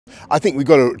I think we've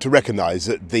got to recognise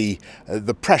that the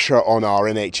pressure on our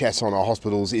NHS, on our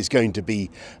hospitals, is going to be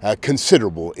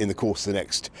considerable in the course of the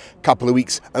next couple of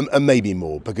weeks and maybe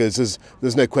more, because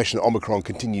there's no question that Omicron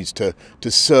continues to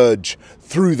surge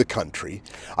through the country.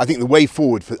 I think the way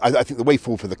forward for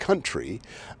the country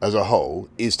as a whole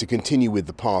is to continue with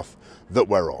the path that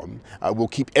we're on. We'll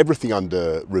keep everything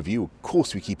under review. Of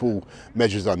course, we keep all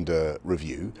measures under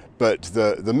review, but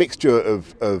the mixture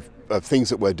of things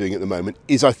that we're doing at the moment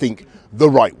is, I think, the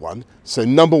right one. So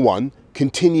number one,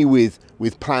 continue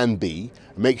with plan B,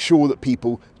 make sure that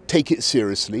people take it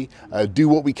seriously, do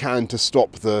what we can to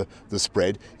stop the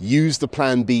spread, use the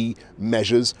plan B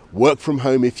measures, work from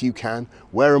home if you can,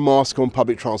 wear a mask on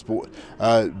public transport,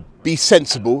 be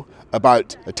sensible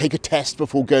about take a test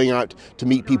before going out to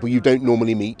meet people you don't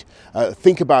normally meet,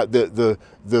 think about the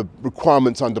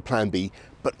requirements under plan B,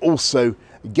 but also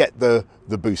get the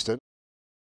booster.